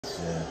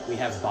Yeah. We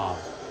have Bob.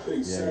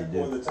 Big set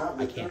you for the top.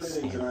 I can't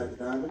stand him.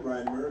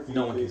 Murphy,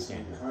 No one can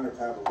stand him. Connor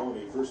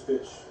Papaloni, first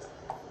pitch.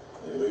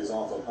 He lays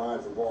off up high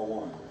for ball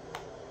one.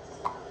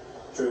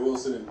 Trey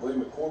Wilson and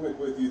Blaine McCormick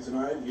with you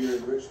tonight here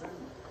in Richmond.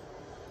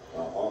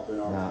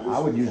 I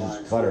would use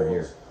this cutter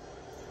here.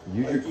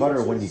 Use your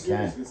cutter when you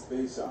can.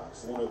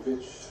 Baysox, 1-0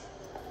 pitch.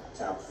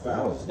 Tap I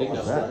foul. think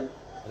that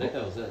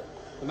was it.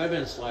 It might have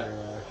been a slider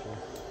though, actually.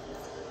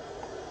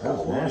 That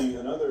was nasty.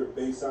 Another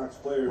Baysox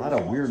player. A lot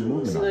of weird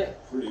movement on it.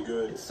 Pretty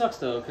good. It sucks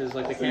though, because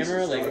like the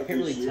camera, like I can't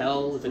really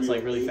tell if it's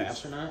like really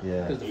fast or not.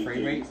 Yeah. Because the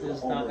frame rate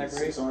is not that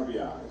great. 6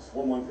 RBIs.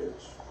 1-1 pitch.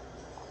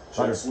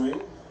 Cutter. Check swing.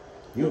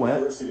 You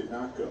went. First, he did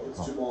not go.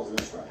 It's 2 balls and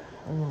a strike.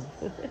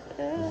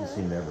 Doesn't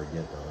seem to ever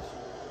get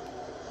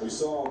those. We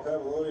saw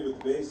Papaloni with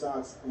the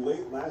Baysox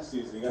late last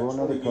season. He got Throw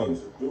 20 another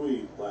games with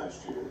Bowie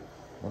last year.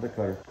 Another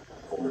cutter.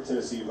 Former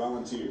Tennessee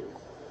Volunteer.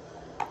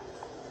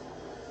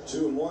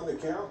 2-1 the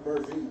count.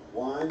 Murphy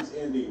winds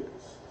and deals.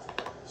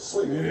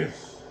 Swing and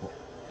miss.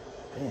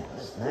 Damn,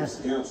 that's The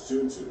nasty. count's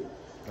 2-2.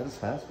 That is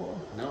fastball?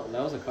 No,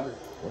 that was a cutter.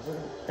 Was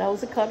it? That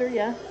was a cutter,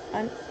 yeah.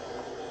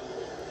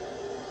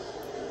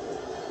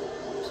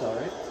 It's all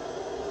right.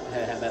 I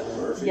had that one.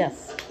 Murphy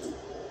Yes.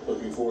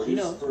 looking for She his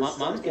knows. first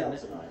Mom's getting strikeout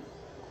it. tonight.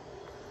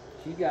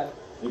 She got it.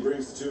 He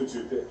brings the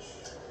 2-2 pitch.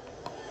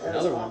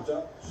 Another Popped one.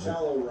 up,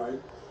 shallow right.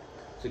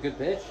 It's a good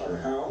pitch.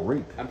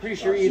 Great. I'm pretty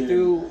sure you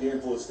threw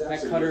Handful of steps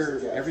that and cutter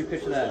makes the catch every for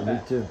pitch of first that down. Me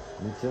bat. too.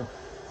 Me too.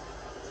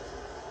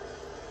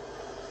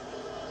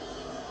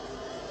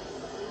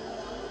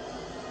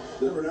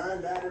 Number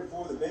 9 batter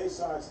for the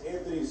Baysox,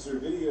 Anthony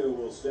Servideo,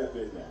 will step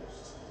in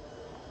next.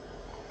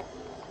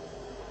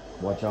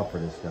 Watch out for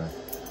this guy.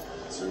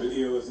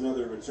 Servideo is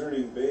another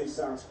returning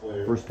Baysox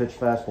player. First pitch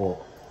fastball.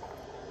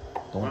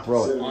 Don't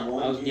throw it.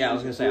 I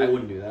was gonna say I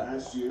wouldn't do that.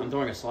 Last year. I'm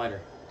throwing a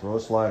slider. Throw a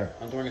slider.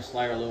 I'm throwing a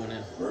slider low and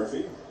in.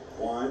 Murphy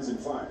winds and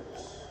fires.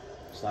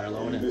 Slider low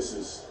And and in.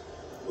 misses.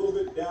 A little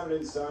bit down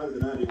inside of the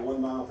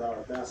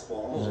 91-mile-per-hour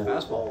fastball. It was a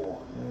fastball. Ball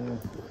one.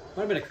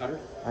 Might have been a cutter.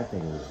 I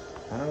think it was.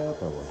 I don't know what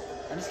that was.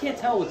 I just can't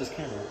tell with this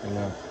camera.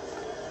 No.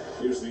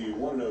 Here's the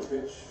 1-0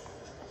 pitch.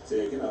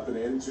 Taken up and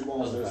in, 2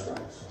 balls, no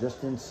strikes.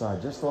 Just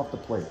inside, just off the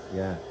plate.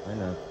 Yeah, I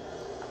know.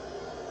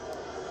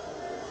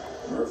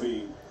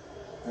 Murphy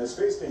has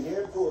faced a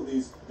handful of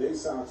these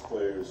Baysox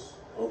players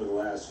over the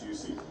last few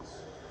seasons.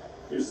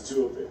 Here's the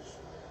 2-0 pitch.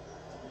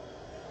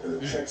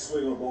 And a check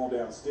swing on a ball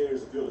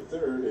downstairs, the field at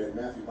third, and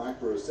Matthew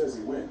Micro says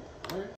he went.